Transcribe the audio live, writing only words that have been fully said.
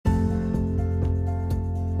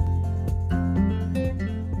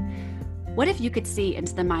What if you could see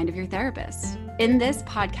into the mind of your therapist? In this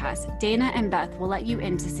podcast, Dana and Beth will let you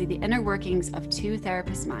in to see the inner workings of two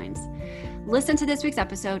therapists' minds. Listen to this week's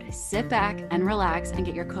episode, sit back and relax, and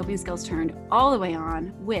get your coping skills turned all the way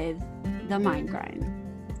on with the mind grind.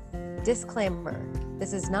 Disclaimer,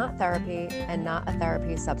 this is not therapy and not a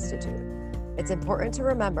therapy substitute. It's important to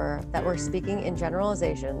remember that we're speaking in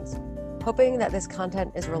generalizations, hoping that this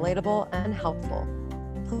content is relatable and helpful.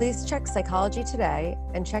 Please check Psychology Today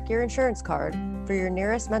and check your insurance card for your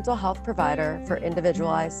nearest mental health provider for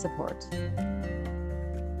individualized support.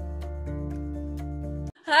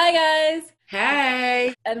 Hi, guys.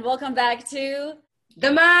 Hey. And welcome back to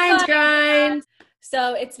The Mind Grind.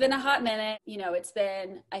 So it's been a hot minute. You know, it's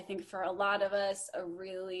been, I think for a lot of us, a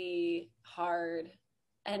really hard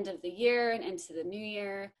end of the year and into the new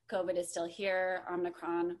year. COVID is still here.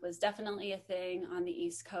 Omicron was definitely a thing on the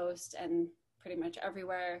East Coast and pretty much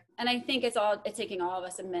everywhere. And I think it's taking all of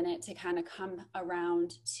us a minute to kind of come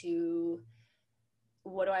around to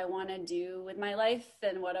what do I want to do with my life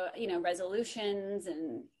and resolutions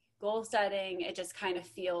and goal setting. It just kind of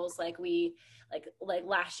feels like we like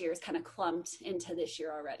last year's kind of clumped into this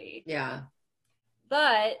year already. Yeah.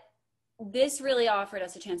 But this really offered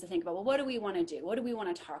us a chance to think about, well, what do we want to do? What do we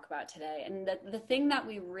want to talk about today? And the thing that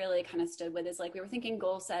we really kind of stood with is like, we were thinking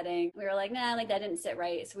goal setting. We were like, nah, like that didn't sit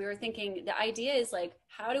right. So we were thinking the idea is like,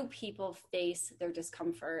 how do people face their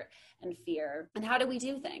discomfort and fear? And how do we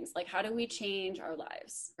do things? Like, how do we change our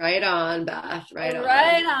lives? Right on, Beth. Right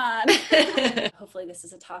on. Hopefully this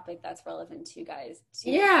is a topic that's relevant to you guys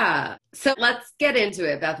too. Yeah. So let's get into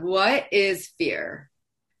it, Beth. What is fear?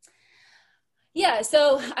 Yeah,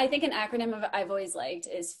 so I think an acronym I've always liked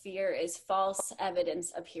is FEAR is false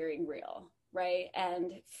evidence appearing real, right?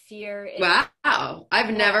 And fear is... Wow,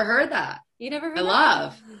 I've never heard that. You never heard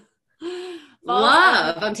that?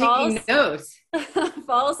 Love. I'm taking notes.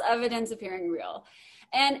 False evidence appearing real.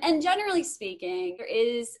 And generally speaking, there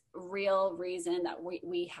is real reason that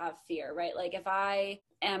we have fear, right? Like if I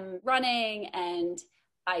am running and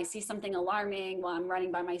I see something alarming while I'm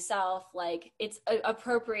running by myself, like it's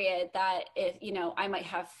appropriate that if, I might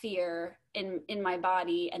have fear in my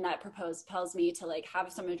body, and that propels me to like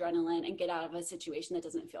have some adrenaline and get out of a situation that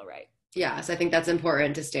doesn't feel right. Yes, I think that's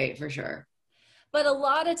important to state for sure. But a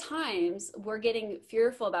lot of times we're getting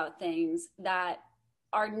fearful about things that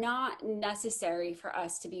are not necessary for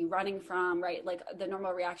us to be running from, right? Like the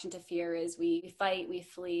normal reaction to fear is we fight, we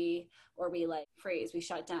flee, or we like freeze, we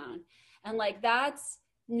shut down. And like that's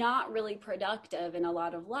not really productive in a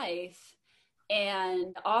lot of life.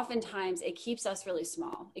 And oftentimes it keeps us really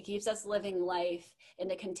small. It keeps us living life in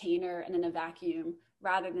a container and in a vacuum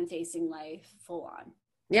rather than facing life full on.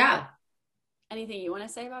 Yeah. Anything you want to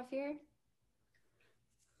say about fear?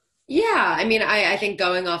 Yeah. I mean, I think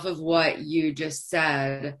going off of what you just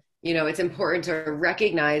said, it's important to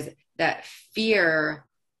recognize that fear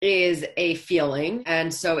is a feeling.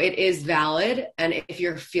 And so it is valid. And if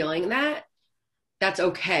you're feeling that, that's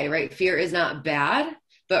okay, right? Fear is not bad,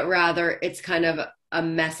 but rather it's kind of a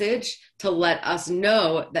message to let us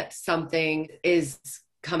know that something is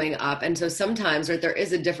coming up. And so sometimes, right, there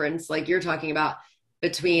is a difference, like you're talking about,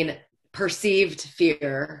 between perceived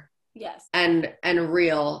fear, yes, and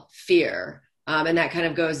real fear. And that kind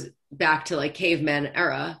of goes back to like caveman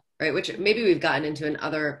era, right? Which maybe we've gotten into in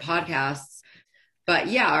other podcasts. But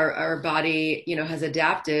yeah, our body, has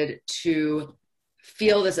adapted to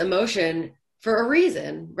feel this emotion for a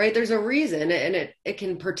reason, right? There's a reason, and it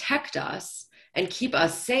can protect us and keep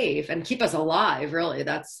us safe and keep us alive. Really,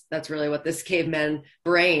 that's really what this caveman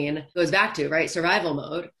brain goes back to, right? Survival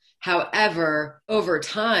mode. However, over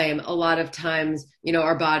time, a lot of times,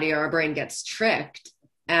 our body or our brain gets tricked,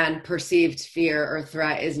 and perceived fear or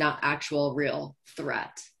threat is not actual real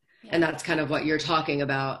threat. Yeah. And that's kind of what you're talking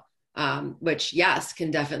about, which yes,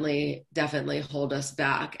 can definitely hold us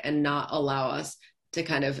back and not allow us to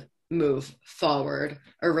kind of move forward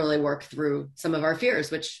or really work through some of our fears,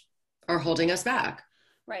 which are holding us back.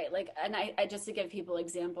 Right. Like, and I just to give people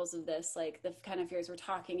examples of this, like the kind of fears we're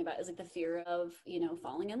talking about is like the fear of,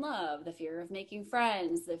 falling in love, the fear of making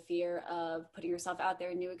friends, the fear of putting yourself out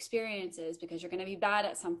there in new experiences because you're going to be bad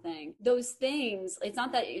at something. Those things, it's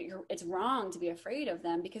not that it's wrong to be afraid of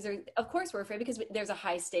them, because of course we're afraid because there's a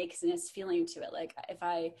high stakesness feeling to it. Like if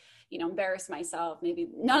I, embarrass myself, maybe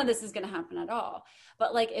none of this is going to happen at all.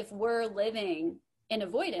 But like if we're living in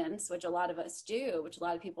avoidance, which a lot of us do, which a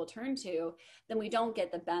lot of people turn to, then we don't get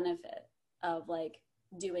the benefit of like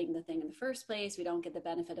doing the thing in the first place. We don't get the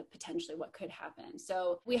benefit of potentially what could happen.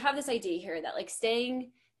 So we have this idea here that like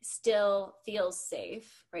staying still feels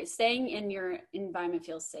safe, right? Staying in your environment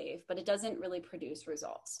feels safe, but it doesn't really produce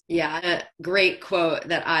results. Yeah, a great quote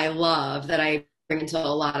that I love that I bring into a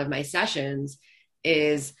lot of my sessions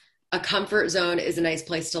is a comfort zone is a nice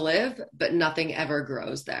place to live, but nothing ever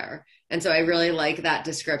grows there. And so I really like that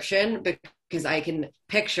description because I can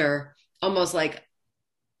picture almost like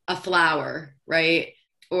a flower, right?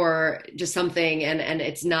 Or just something and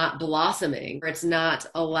it's not blossoming, or it's not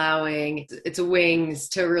allowing its wings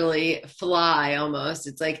to really fly almost.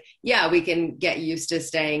 It's like, yeah, we can get used to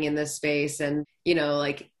staying in this space and,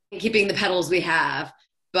 like keeping the petals we have,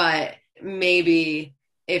 but maybe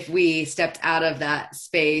if we stepped out of that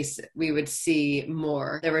space, we would see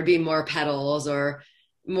more. There would be more petals or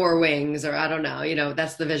more wings, or I don't know,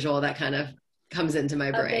 that's the visual that kind of comes into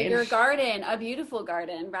my brain. A bigger garden, a beautiful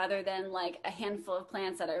garden, rather than like a handful of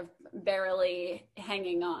plants that are barely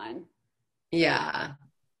hanging on. Yeah.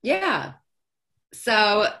 Yeah.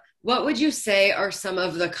 So what would you say are some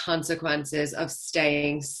of the consequences of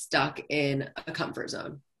staying stuck in a comfort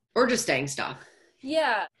zone or just staying stuck?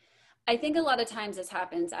 Yeah. I think a lot of times this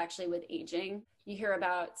happens actually with aging. You hear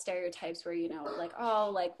about stereotypes where,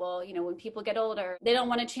 when people get older, they don't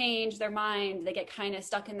want to change their mind. They get kind of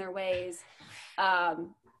stuck in their ways.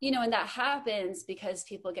 And that happens because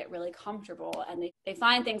people get really comfortable and they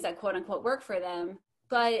find things that quote unquote work for them.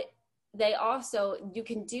 But you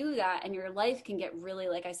can do that and your life can get really,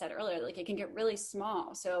 like I said earlier, like it can get really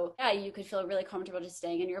small. So yeah, you could feel really comfortable just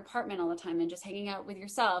staying in your apartment all the time and just hanging out with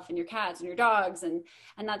yourself and your cats and your dogs. And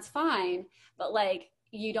that's fine. But like,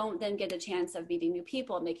 you don't then get a chance of meeting new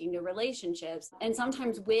people, making new relationships. And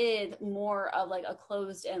sometimes with more of like a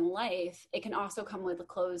closed in life, it can also come with a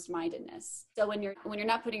closed mindedness. So when you're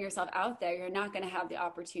not putting yourself out there, you're not going to have the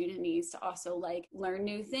opportunities to also like learn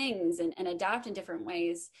new things and adapt in different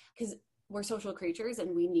ways, because we're social creatures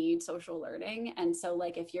and we need social learning. And so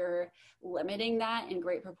like, if you're limiting that in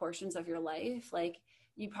great proportions of your life, like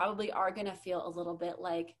you probably are going to feel a little bit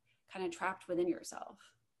like kind of trapped within yourself.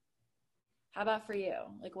 How about for you?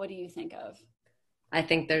 Like, what do you think of? I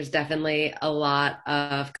think there's definitely a lot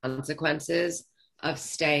of consequences of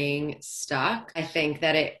staying stuck. I think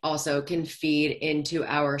that it also can feed into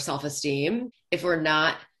our self-esteem. If we're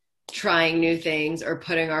not trying new things or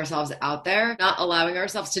putting ourselves out there, not allowing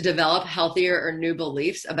ourselves to develop healthier or new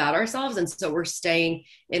beliefs about ourselves. And so we're staying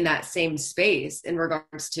in that same space in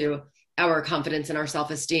regards to our confidence and our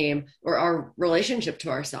self-esteem or our relationship to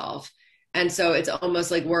ourselves. And so it's almost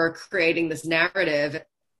like we're creating this narrative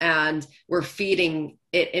and we're feeding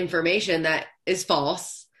it information that is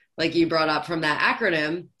false, like you brought up from that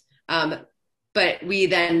acronym. But we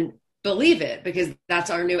then believe it because that's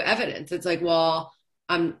our new evidence. It's like, well,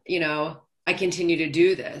 I continue to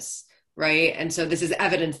do this, right? And so this is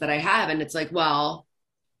evidence that I have. And it's like, well,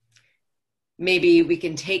 maybe we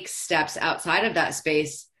can take steps outside of that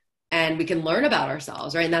space and we can learn about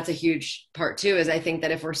ourselves, right? And that's a huge part too, is I think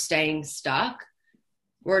that if we're staying stuck,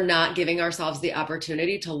 we're not giving ourselves the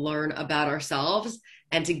opportunity to learn about ourselves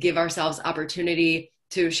and to give ourselves opportunity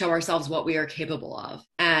to show ourselves what we are capable of.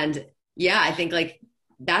 And yeah, I think like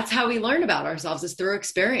that's how we learn about ourselves, is through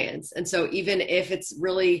experience. And so even if it's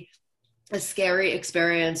really a scary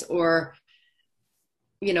experience or,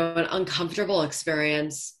 an uncomfortable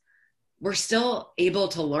experience, we're still able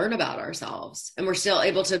to learn about ourselves and we're still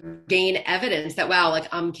able to gain evidence that, wow, like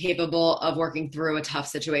I'm capable of working through a tough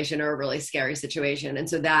situation or a really scary situation. And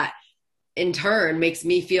so that in turn makes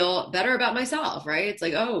me feel better about myself, right? It's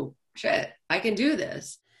like, oh shit, I can do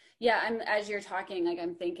this. Yeah. As you're talking, like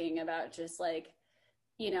I'm thinking about just like,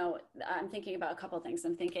 I'm thinking about a couple of things.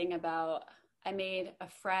 I'm thinking about, I made a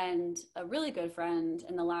friend, a really good friend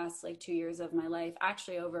in the last like 2 years of my life,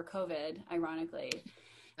 actually over COVID, ironically.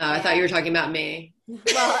 I thought you were talking about me.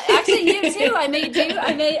 Well, actually you too. I've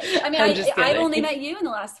only met you in the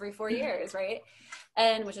last 3-4 years, right?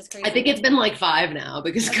 And which is crazy. I think it's been like 5 now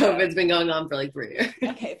because COVID's been going on for like 3 years.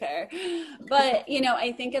 Okay, fair. But,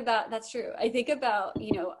 I think about, that's true. I think about,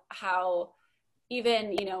 how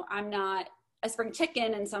even, I'm not a spring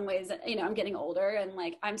chicken in some ways, I'm getting older and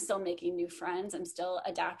like, I'm still making new friends. I'm still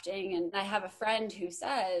adapting. And I have a friend who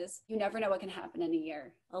says, you never know what can happen in a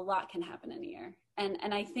year. A lot can happen in a year.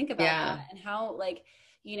 And I think about that and how like,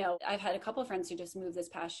 I've had a couple of friends who just moved this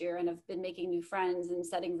past year and have been making new friends and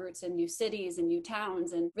setting roots in new cities and new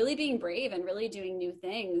towns and really being brave and really doing new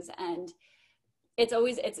things. And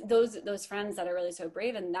it's those friends that are really so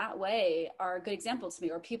brave in that way are good examples to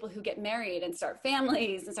me, or people who get married and start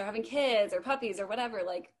families and start having kids or puppies or whatever.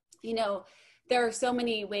 Like, there are so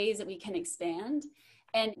many ways that we can expand,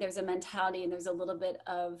 and there's a mentality and there's a little bit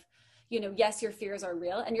of, yes, your fears are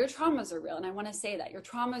real and your traumas are real. And I want to say that your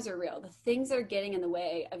traumas are real. The things that are getting in the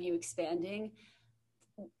way of you expanding,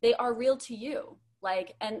 they are real to you.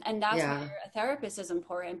 Like, and that's where a therapist is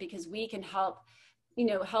important, because we can help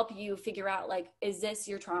you figure out, like, is this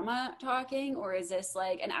your trauma talking, or is this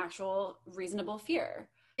like an actual reasonable fear?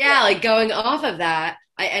 Yeah, like going off of that,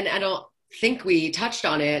 I don't think we touched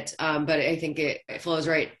on it, but I think it flows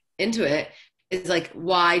right into it, is like,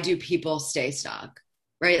 why do people stay stuck,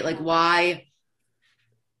 right? Like, why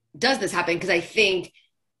does this happen? Because I think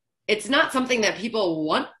it's not something that people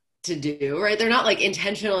want to do, right? They're not like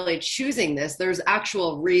intentionally choosing this. There's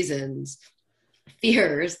actual reasons,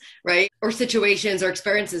 fears, right? Or situations or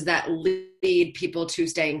experiences that lead people to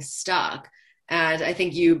staying stuck. And I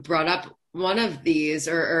think you brought up one of these,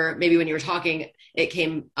 or maybe when you were talking, it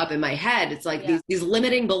came up in my head. It's like these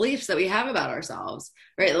limiting beliefs that we have about ourselves,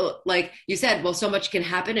 right? Like you said, well, so much can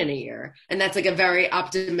happen in a year. And that's like a very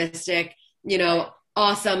optimistic,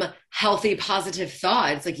 awesome, healthy, positive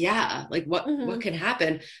thought. It's like, yeah, like what can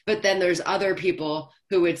happen? But then there's other people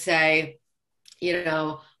who would say,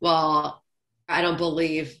 well, I don't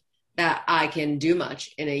believe that I can do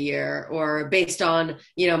much in a year, or based on,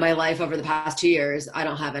 my life over the past 2 years, I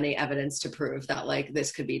don't have any evidence to prove that like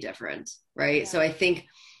this could be different. Right. Yeah. So I think,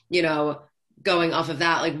 going off of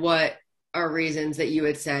that, like what are reasons that you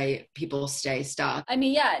would say people stay stuck? I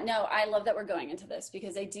mean, yeah, no, I love that we're going into this,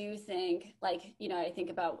 because I do think, like, I think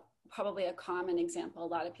about probably a common example a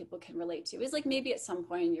lot of people can relate to is like, maybe at some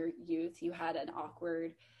point in your youth, you had an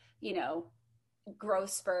awkward, growth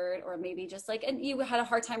spurt, or maybe just like, and you had a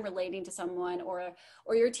hard time relating to someone, or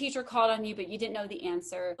your teacher called on you, but you didn't know the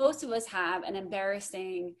answer. Most of us have an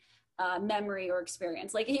embarrassing memory or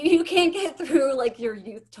experience. Like you can't get through like your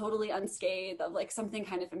youth totally unscathed of like something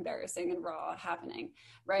kind of embarrassing and raw happening.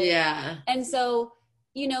 Right. Yeah. And so,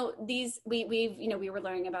 we were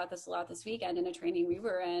learning about this a lot this weekend in a training we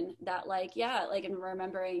were in, that like, and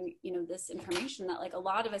remembering, this information that like a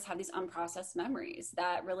lot of us have these unprocessed memories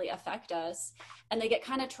that really affect us, and they get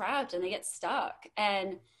kind of trapped and they get stuck,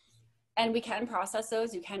 and we can process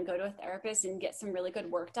those. You can go to a therapist and get some really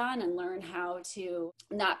good work done and learn how to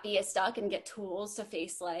not be as stuck and get tools to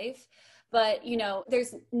face life. But,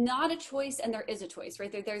 there's not a choice and there is a choice,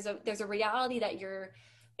 right? There's a reality that your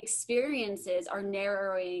experiences are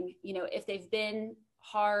narrowing, if they've been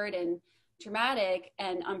hard and traumatic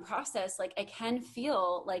and unprocessed, like it can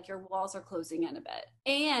feel like your walls are closing in a bit.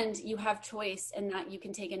 And you have choice in that you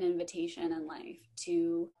can take an invitation in life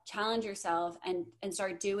to challenge yourself and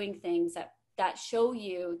start doing things that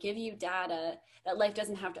give you data that life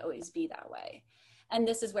doesn't have to always be that way. And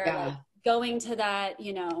this is where like going to that,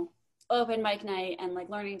 open mic night and like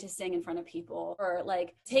learning to sing in front of people, or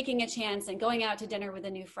like taking a chance and going out to dinner with a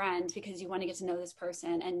new friend because you want to get to know this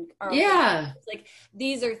person, and like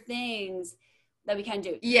these are things that we can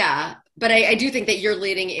do. Yeah. But I do think that you're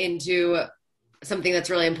leading into something that's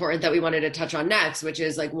really important that we wanted to touch on next, which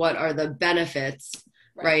is like, what are the benefits,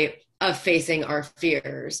 right, of facing our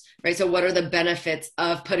fears, right? So what are the benefits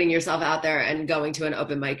of putting yourself out there and going to an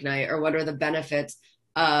open mic night? Or what are the benefits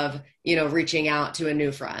of, reaching out to a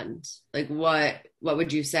new friend? Like what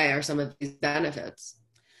would you say are some of these benefits?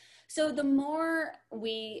 So the more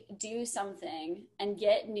we do something and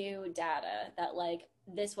get new data that like,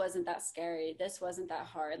 this wasn't that scary, this wasn't that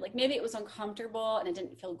hard, like maybe it was uncomfortable and it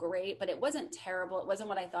didn't feel great, but it wasn't terrible, it wasn't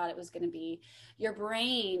what I thought it was going to be. Your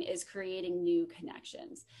brain is creating new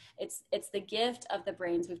connections. It's the gift of the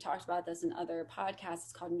brains. We've talked about this in other podcasts.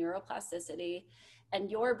 It's called neuroplasticity. And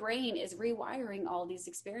your brain is rewiring all these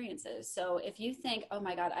experiences. So if you think, oh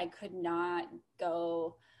my God, I could not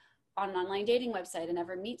go on an online dating website and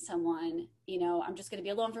never meet someone, I'm just going to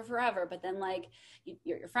be alone for forever. But then like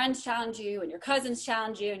your friends challenge you and your cousins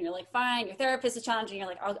challenge you and you're like, fine, your therapist is challenging you.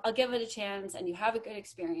 You're like, I'll give it a chance, and you have a good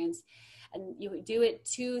experience. And you do it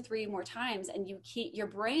 2-3 more times, and your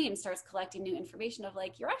brain starts collecting new information of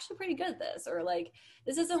like, you're actually pretty good at this, or like,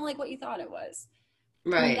 this isn't like what you thought it was.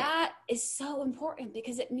 Right. And that is so important,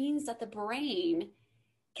 because it means that the brain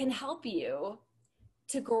can help you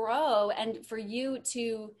to grow and for you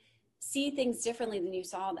to see things differently than you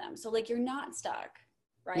saw them. So like, you're not stuck,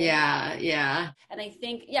 right? Yeah, yeah. And I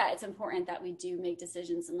think, it's important that we do make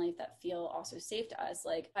decisions in life that feel also safe to us.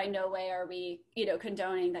 Like, by no way are we,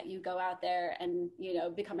 condoning that you go out there and,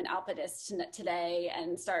 become an alpinist today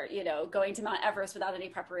and start, going to Mount Everest without any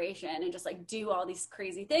preparation and just like do all these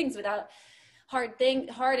crazy things without hard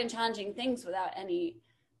and challenging things without any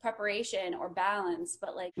preparation or balance.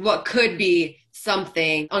 But like, what could be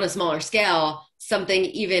something on a smaller scale, something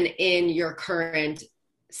even in your current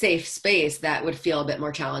safe space that would feel a bit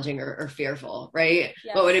more challenging or fearful, right?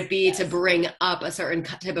 Yes, what would it be to bring up a certain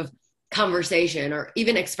type of conversation or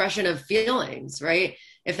even expression of feelings, right?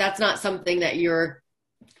 If that's not something that you're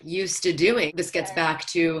used to doing, this gets back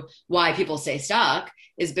to why people stay stuck,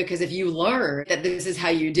 is because if you learn that this is how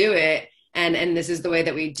you do it, and this is the way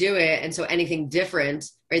that we do it, and so anything different,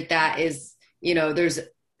 right, that is, you know, there's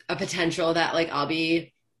a potential that like I'll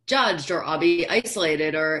be judged, or I'll be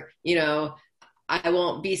isolated, or, you know, I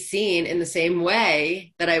won't be seen in the same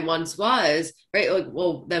way that I once was, right? Like,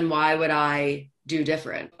 well, then why would I do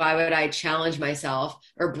different? Why would I challenge myself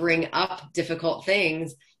or bring up difficult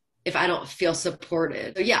things if I don't feel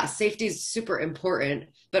supported? So yeah, safety is super important,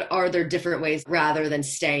 but are there different ways rather than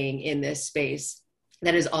staying in this space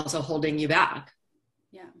that is also holding you back?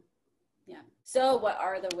 Yeah. Yeah. So what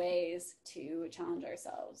are the ways to challenge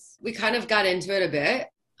ourselves? We kind of got into it a bit.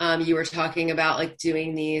 You were talking about like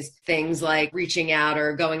doing these things like reaching out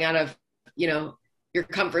or going out of, you know, your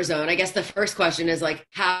comfort zone. I guess the first question is like,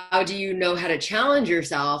 how do you know how to challenge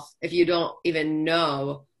yourself if you don't even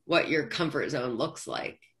know what your comfort zone looks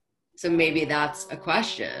like? So maybe that's a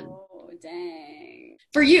question. Oh, dang.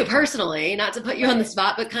 For you personally, not to put you on the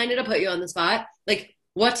spot, but kind of to put you on the spot. Like,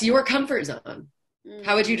 what's your comfort zone?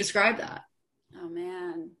 How would you describe that? Oh,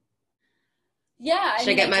 man. Yeah. Should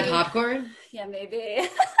I get my popcorn? Yeah, maybe.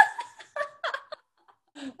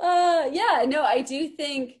 Yeah, no, I do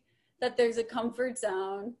think that there's a comfort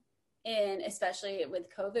zone in, especially with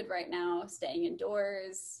COVID right now, staying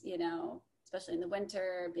indoors, you know, especially in the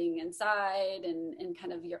winter, being inside and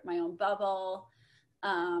kind of my own bubble,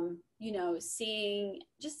 you know, seeing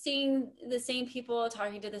the same people,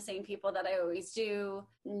 talking to the same people that I always do,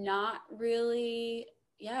 not really,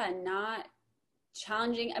 not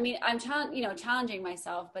challenging. I mean, I'm challenging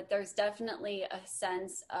myself, but there's definitely a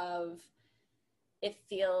sense of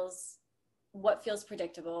what feels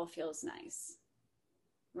predictable feels nice.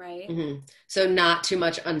 Right. Mm-hmm. So not too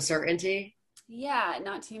much uncertainty. Yeah.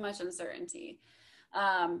 Not too much uncertainty.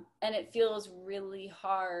 And it feels really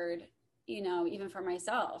hard, you know, even for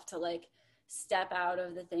myself to like step out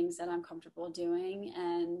of the things that I'm comfortable doing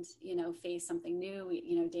and, you know, face something new.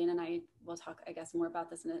 You know, Dana and I will talk, I guess, more about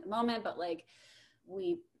this in a moment, but like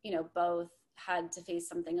we, you know, both had to face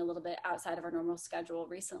something a little bit outside of our normal schedule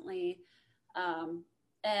recently.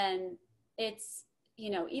 And it's, you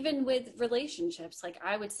know, even with relationships, like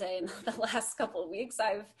I would say in the last couple of weeks,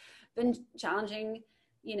 I've been challenging,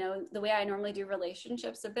 you know, the way I normally do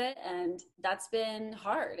relationships a bit. And that's been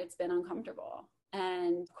hard. It's been uncomfortable.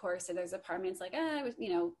 And of course, so there's a part of me that's like, you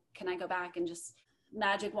know, can I go back and just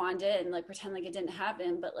magic wand it and like pretend like it didn't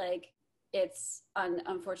happen? But like, it's an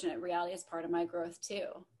unfortunate reality as part of my growth too,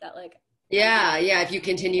 that like, yeah. If you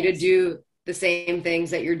continue to do the same things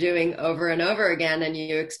that you're doing over and over again and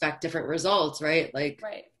you expect different results, right? Like,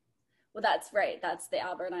 right. Well, that's right. That's the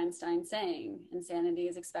Albert Einstein saying. Insanity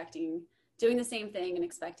is doing the same thing and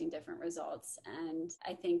expecting different results. And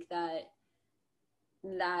I think that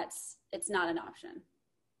it's not an option,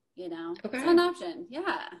 you know? Okay. It's not an option.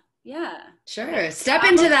 Yeah. Yeah. Sure. Step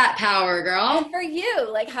into that power, girl. And for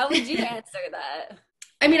you, like, how would you answer that?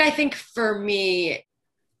 I mean, I think for me,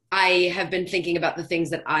 I have been thinking about the things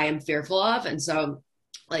that I am fearful of. And so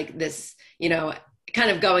like this, you know,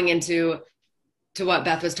 kind of going into what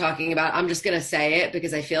Beth was talking about, I'm just going to say it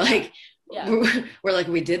because I feel like we're like,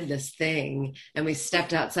 we did this thing and we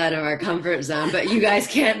stepped outside of our comfort zone, but you guys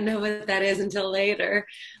can't know what that is until later.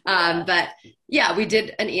 But yeah, we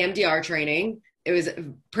did an EMDR training. It was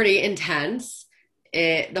pretty intense.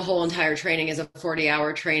 The whole entire training is a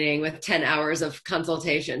 40-hour training with 10 hours of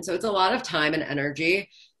consultation. So it's a lot of time and energy.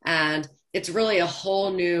 And it's really a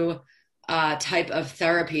whole new type of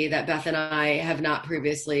therapy that Beth and I have not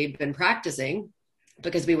previously been practicing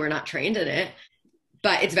because we were not trained in it,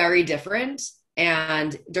 but it's very different.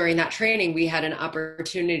 And during that training, we had an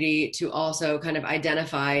opportunity to also kind of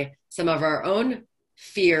identify some of our own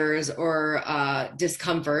fears or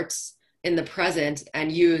discomforts in the present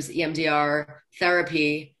and use EMDR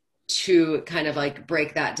therapy to kind of like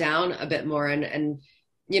break that down a bit more and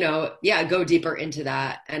you know, go deeper into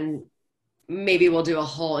that. And maybe we'll do a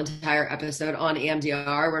whole entire episode on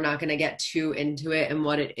EMDR. We're not going to get too into it and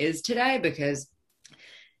what it is today because,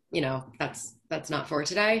 you know, that's not for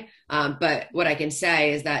today. But what I can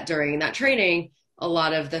say is that during that training, a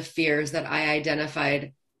lot of the fears that I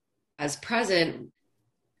identified as present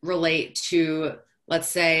relate to, let's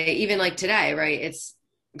say, even like today, right? It's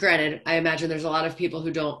granted, I imagine there's a lot of people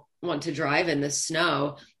who don't want to drive in the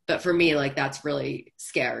snow. But for me, like, that's really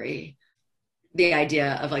scary. The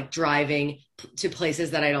idea of like driving to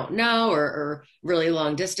places that I don't know or really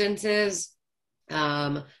long distances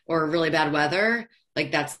or really bad weather,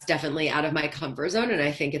 like that's definitely out of my comfort zone. And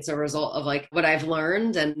I think it's a result of like what I've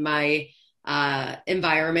learned and my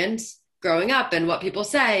environment growing up and what people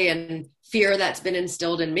say and fear that's been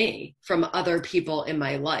instilled in me from other people in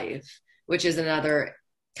my life, which is another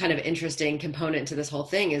kind of interesting component to this whole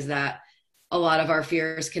thing, is that a lot of our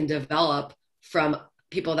fears can develop from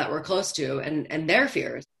people that we're close to and their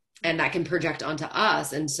fears, and that can project onto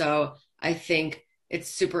us. And so I think it's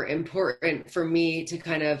super important for me to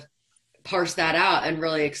kind of parse that out and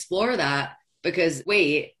really explore that, because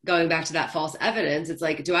wait, going back to that false evidence, it's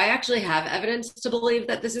like, do I actually have evidence to believe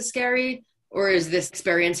that this is scary? Or is this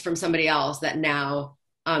experience from somebody else that now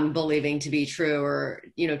I'm believing to be true, or,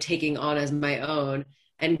 you know, taking on as my own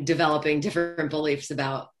and developing different beliefs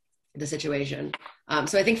about the situation?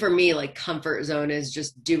 So I think for me, like, comfort zone is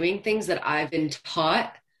just doing things that I've been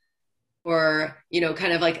taught, or, you know,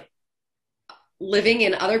 kind of like living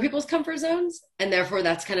in other people's comfort zones. And therefore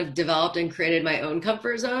that's kind of developed and created my own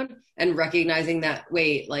comfort zone, and recognizing that,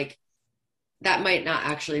 wait, like, that might not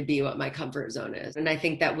actually be what my comfort zone is. And I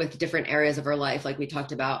think that with different areas of our life, like we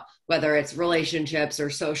talked about, whether it's relationships or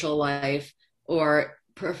social life or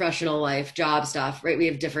professional life, job stuff, right? We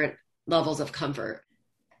have different levels of comfort.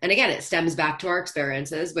 And again, it stems back to our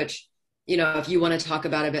experiences, which, you know, if you want to talk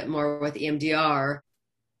about a bit more with EMDR,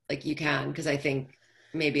 like, you can, because I think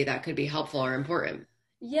maybe that could be helpful or important.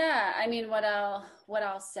 Yeah, I mean, what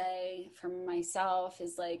I'll say for myself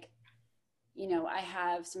is, like, you know, I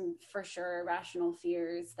have some, for sure, irrational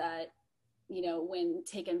fears that, you know, when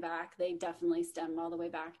taken back, they definitely stem all the way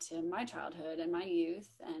back to my childhood and my youth,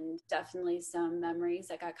 and definitely some memories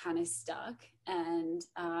that got kind of stuck and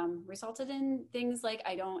resulted in things like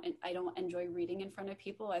I don't enjoy reading in front of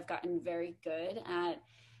people. I've gotten very good at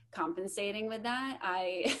compensating with that.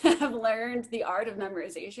 I have learned the art of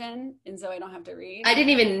memorization, and so I don't have to read. I didn't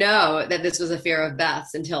even know that this was a fear of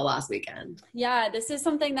Beth's until last weekend. Yeah, this is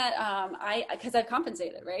something that because I've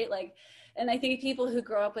compensated, right? Like, and I think people who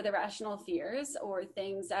grow up with irrational fears or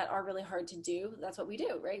things that are really hard to do, that's what we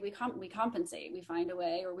do, right? We compensate, we find a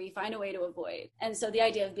way, or we find a way to avoid. And so the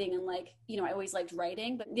idea of being in, like, you know, I always liked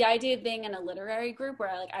writing, but the idea of being in a literary group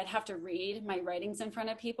where I'd have to read my writings in front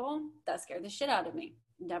of people, that scared the shit out of me.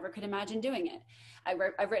 Never could imagine doing it.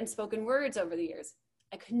 I've written spoken words over the years.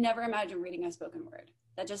 I could never imagine reading a spoken word.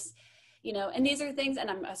 That just, you know, and these are things, and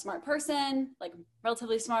I'm a smart person, like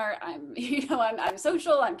relatively smart. I'm, you know, I'm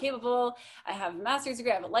social, I'm capable. I have a master's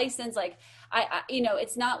degree, I have a license. Like, I you know,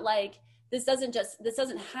 it's not like this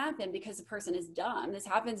doesn't happen because a person is dumb. This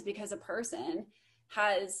happens because a person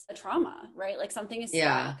has a trauma, right? Like, something is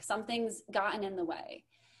stuck, something's gotten in the way.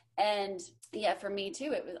 And yeah, for me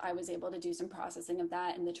too, I was able to do some processing of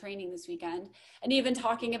that in the training this weekend, and even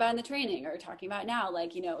talking about in the training, or talking about now,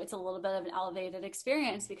 like, you know, it's a little bit of an elevated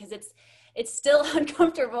experience because it's still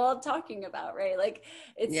uncomfortable talking about, right? Like,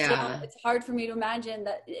 it's hard for me to imagine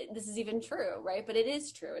that this is even true, right? But it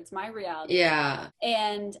is true. It's my reality. Yeah.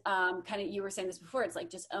 And kind of, you were saying this before, it's like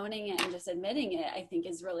just owning it and just admitting it, I think,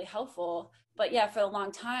 is really helpful. But yeah, for a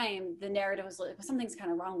long time, the narrative was like, well, something's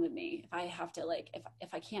kind of wrong with me. If I have to, like,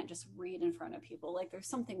 if I can't just read in front of people, like, there's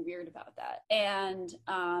something weird about that. And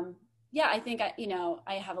yeah, I think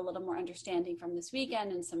I have a little more understanding from this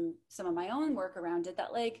weekend and some of my own work around it,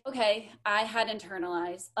 that, like, okay, I had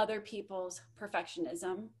internalized other people's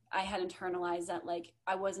perfectionism. I had internalized that, like,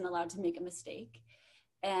 I wasn't allowed to make a mistake.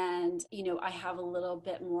 And, you know, I have a little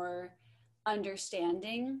bit more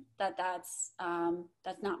understanding that that's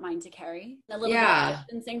not mine to carry, a little bit of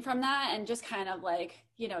distancing from that, and just kind of, like,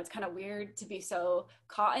 you know, it's kind of weird to be so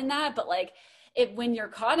caught in that, but, like, when you're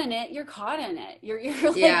caught in it, you're caught in it. You're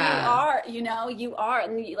like, you are.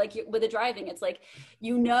 And like, with the driving, it's like,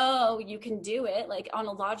 you know, you can do it, like, on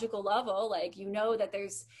a logical level, like, you know, that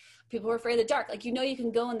there's people who are afraid of the dark. Like, you know, you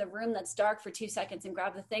can go in the room that's dark for 2 seconds and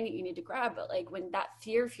grab the thing that you need to grab. But, like, when that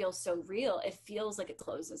fear feels so real, it feels like it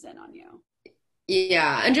closes in on you.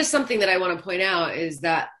 Yeah. And just something that I want to point out is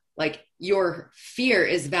that, like, your fear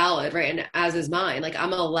is valid, right? And as is mine. Like,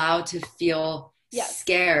 I'm allowed to feel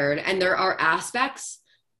scared. And there are aspects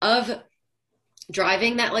of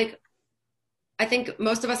driving that, like, I think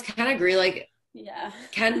most of us can agree, like,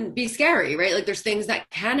 can be scary, right? Like, there's things that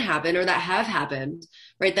can happen or that have happened,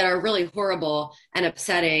 right, that are really horrible and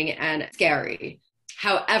upsetting and scary.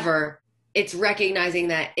 However, it's recognizing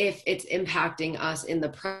that if it's impacting us in the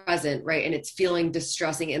present, right, and it's feeling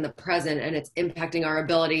distressing in the present, and it's impacting our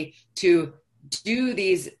ability to do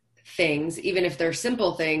these things, even if they're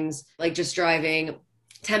simple things, like just driving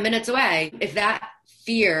 10 minutes away, if that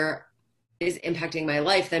fear is impacting my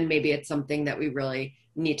life, then maybe it's something that we really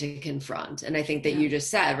need to confront. And I think that you just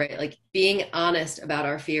said, right, like, being honest about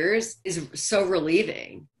our fears is so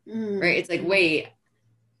relieving, right? It's like, wait,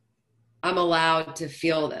 I'm allowed to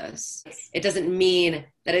feel this. It doesn't mean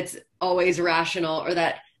that it's always rational, or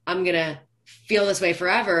that I'm going to feel this way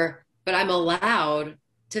forever, but I'm allowed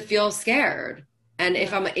to feel scared. And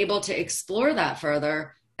if I'm able to explore that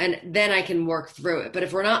further, and then I can work through it. But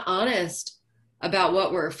if we're not honest about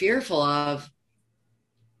what we're fearful of,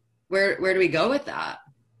 where do we go with that?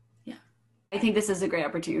 Yeah. I think this is a great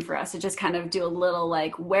opportunity for us to just kind of do a little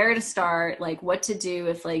like where to start, like what to do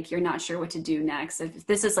if like you're not sure what to do next. If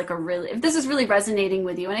this is like if this is really resonating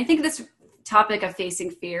with you. And I think this topic of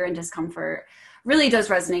facing fear and discomfort really does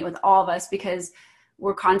resonate with all of us, because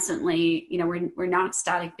we're constantly, we're not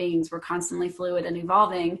static beings. We're constantly fluid and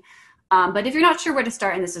evolving. But if you're not sure where to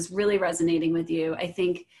start and this is really resonating with you, I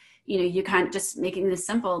think, you kind of just making this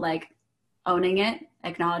simple, like owning it,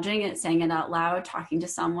 acknowledging it, saying it out loud, talking to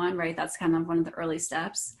someone, right? That's kind of one of the early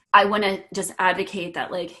steps. I want to just advocate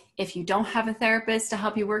that, like, if you don't have a therapist to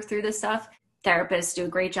help you work through this stuff, therapists do a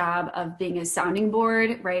great job of being a sounding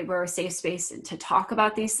board, right? We're a safe space to talk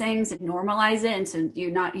about these things and normalize it. And so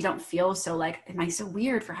you don't feel so like, am I so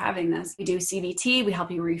weird for having this? We do CBT, we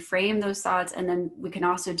help you reframe those thoughts. And then we can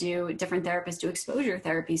also different therapists do exposure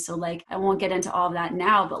therapy. So like, I won't get into all of that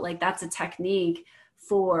now, but like, that's a technique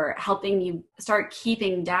for helping you start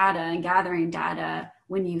keeping data and gathering data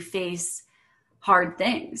when you face hard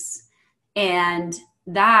things. And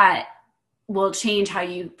that will change how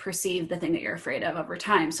you perceive the thing that you're afraid of over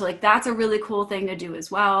time. So like, that's a really cool thing to do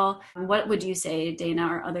as well. What would you say, Dana,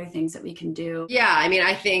 are other things that we can do? Yeah. I mean,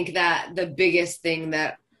 I think that the biggest thing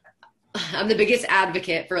that I'm the biggest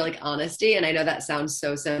advocate for, like, honesty. And I know that sounds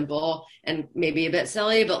so simple and maybe a bit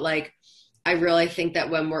silly, but like, I really think that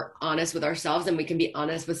when we're honest with ourselves and we can be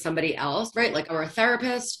honest with somebody else, right? Like our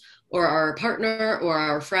therapist or our partner or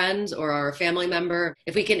our friends or our family member,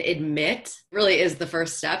 if we can admit, really is the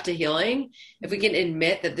first step to healing. If we can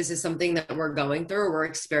admit that this is something that we're going through or we're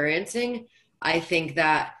experiencing, I think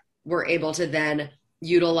that we're able to then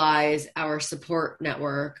utilize our support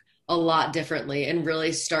network a lot differently and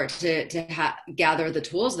really start to gather the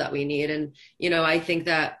tools that we need. And, I think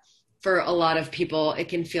that for a lot of people, it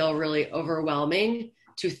can feel really overwhelming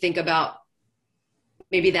to think about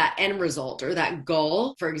maybe that end result or that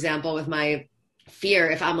goal. For example, with my fear,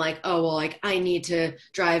 if I'm like, oh, well, like I need to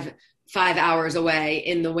drive 5 hours away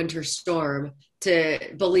in the winter storm to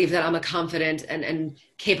believe that I'm a confident and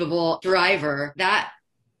capable driver, that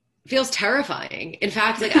feels terrifying. In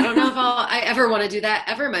fact, like, I don't know if I ever want to do that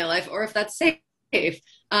ever in my life or if that's safe.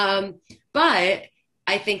 But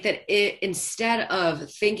I think that instead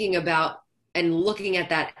of thinking about and looking at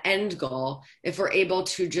that end goal, if we're able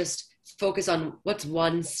to just focus on what's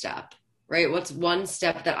one step, right? What's one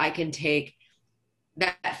step that I can take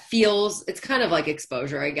that feels, it's kind of like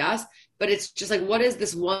exposure, I guess, but it's just like, what is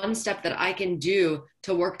this one step that I can do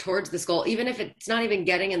to work towards this goal? Even if it's not even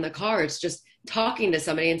getting in the car, it's just talking to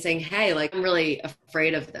somebody and saying, hey, like, I'm really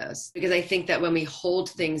afraid of this. Because I think that when we hold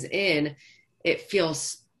things in, it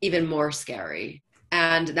feels even more scary.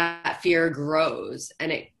 And that fear grows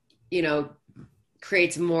and it,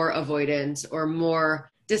 creates more avoidance or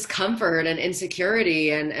more discomfort and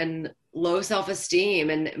insecurity and low self-esteem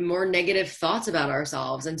and more negative thoughts about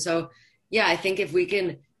ourselves. And so, yeah, I think if we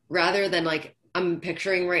can, rather than like, I'm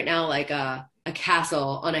picturing right now, like a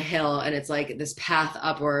castle on a hill and it's like this path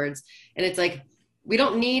upwards and it's like, we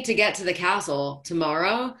don't need to get to the castle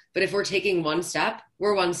tomorrow, but if we're taking one step,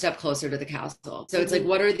 we're one step closer to the castle. So it's like,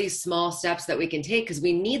 what are these small steps that we can take? Because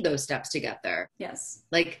we need those steps to get there. Yes.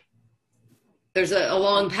 Like there's a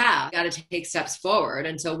long path, got to take steps forward.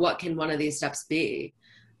 And so what can one of these steps be?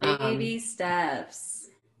 Baby steps.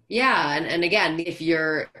 Yeah. And again, if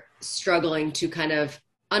you're struggling to kind of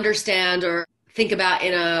understand or think about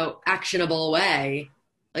in a actionable way,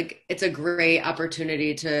 like it's a great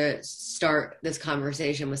opportunity to start this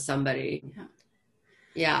conversation with somebody. Yeah.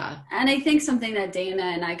 Yeah. And I think something that Dana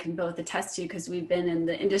and I can both attest to, because we've been in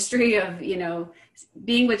the industry of,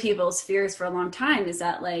 being with people's fears for a long time, is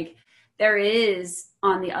that like there is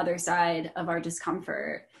on the other side of our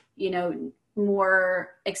discomfort, more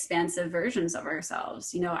expansive versions of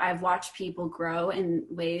ourselves. I've watched people grow in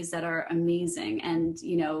ways that are amazing and,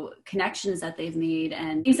 connections that they've made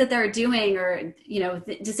and things that they're doing or,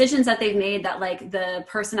 decisions that they've made that like the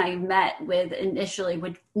person I met with initially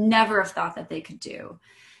would never have thought that they could do.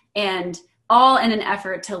 And all in an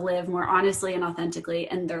effort to live more honestly and authentically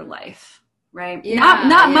in their life. Right. Yeah,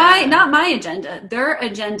 not my agenda, their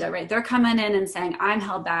agenda, right? They're coming in and saying, I'm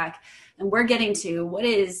held back and we're getting to what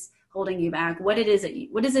is holding you back, what is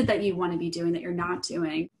it that you want to be doing that you're not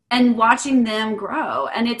doing, and watching them grow.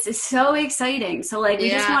 And it's so exciting. So like, we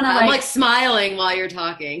just want to I'm like smiling while you're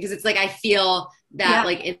talking. Cause it's like, I feel that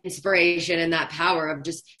like inspiration and that power of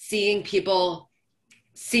just seeing people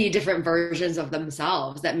see different versions of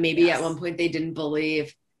themselves that maybe at one point they didn't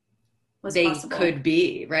believe was they possible. could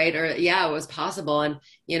be, right? Or yeah, it was possible. And,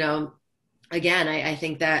 you know, again, I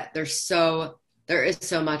think that there is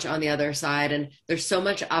so much on the other side, and there's so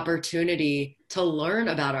much opportunity to learn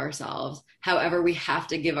about ourselves. However, we have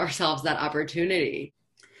to give ourselves that opportunity.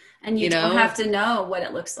 And you don't have to know what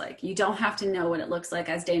it looks like. You don't have to know what it looks like.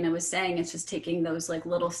 As Dana was saying, it's just taking those like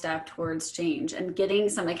little step towards change and getting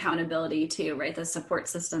some accountability too, right? The support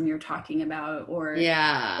system you're talking about, or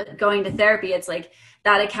going to therapy. It's like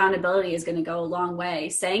that accountability is going to go a long way.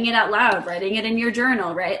 Saying it out loud, writing it in your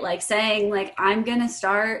journal, right? Like saying like, I'm going to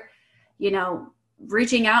start, you know,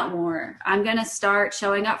 reaching out more. I'm going to start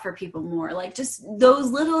showing up for people more. Like just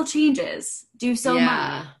those little changes do so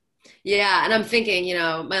much. Yeah. And I'm thinking, you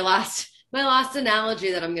know, my last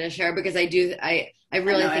analogy that I'm going to share, because I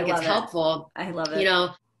really think it's helpful. I love it. You know,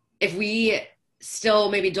 if we still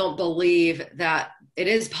maybe don't believe that it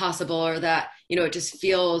is possible, or that, you know, it just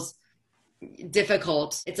feels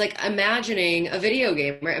difficult. It's like imagining a video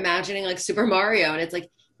game, or imagining like Super Mario. And it's like,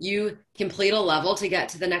 you complete a level to get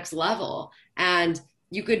to the next level, and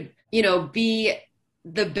you could, you know, be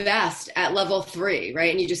the best at level 3, right?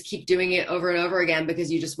 And you just keep doing it over and over again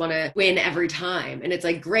because you just want to win every time. And it's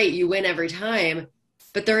like, great, you win every time,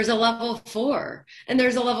 but there's a level 4 and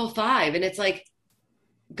there's a level 5, and it's like,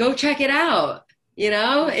 go check it out. You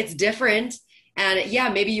know, it's different. And yeah,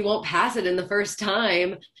 maybe you won't pass it in the first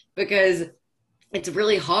time because it's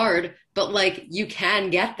really hard, but like you can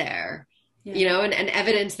get there, you know, and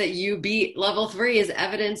evidence that you beat level 3 is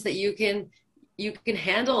evidence that you can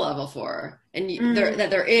handle level 4, and that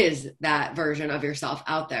there is that version of yourself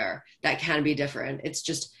out there that can be different. It's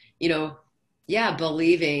just, you know,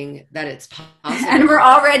 believing that it's possible. And we're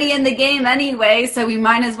already in the game anyway, so we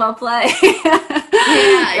might as well play.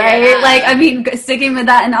 Right? Yeah. Like, I mean, sticking with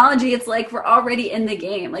that analogy, it's like we're already in the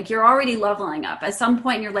game. Like you're already leveling up. At some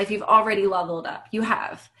point in your life, you've already leveled up. You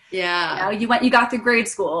have. Yeah. You know, you got through grade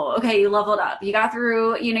school. Okay, you leveled up. You got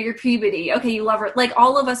through, you know, your puberty. Okay, you leveled. Like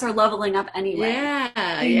all of us are leveling up anyway.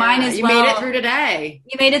 Yeah. You might as well. You made it through today.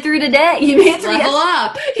 You made it through today. You made it through level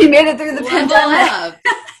up. You made it through the pandemic.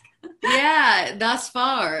 Yeah, thus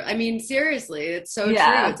far. I mean, seriously, it's so true.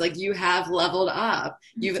 It's like you have leveled up.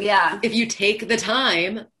 If you take the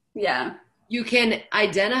time, you can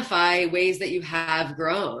identify ways that you have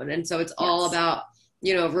grown. And so it's all about,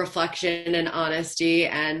 you know, reflection and honesty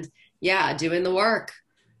and doing the work.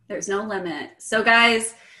 There's no limit. So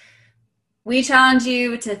guys, we challenge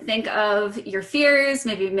you to think of your fears,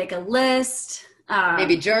 maybe make a list,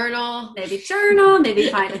 maybe journal, maybe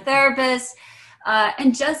find a therapist.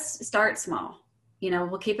 And just start small. You know,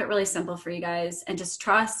 we'll keep it really simple for you guys, and just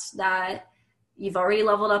trust that you've already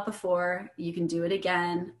leveled up before. You can do it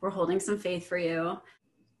again. We're holding some faith for you.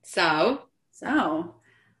 So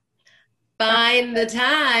find the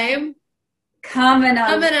time. Come and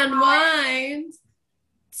unwind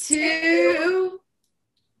to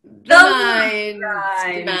the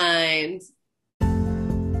mind.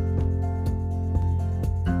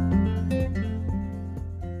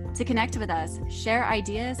 To connect with us, share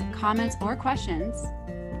ideas, comments, or questions,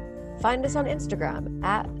 find us on Instagram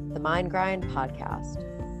at The Mind Grind Podcast.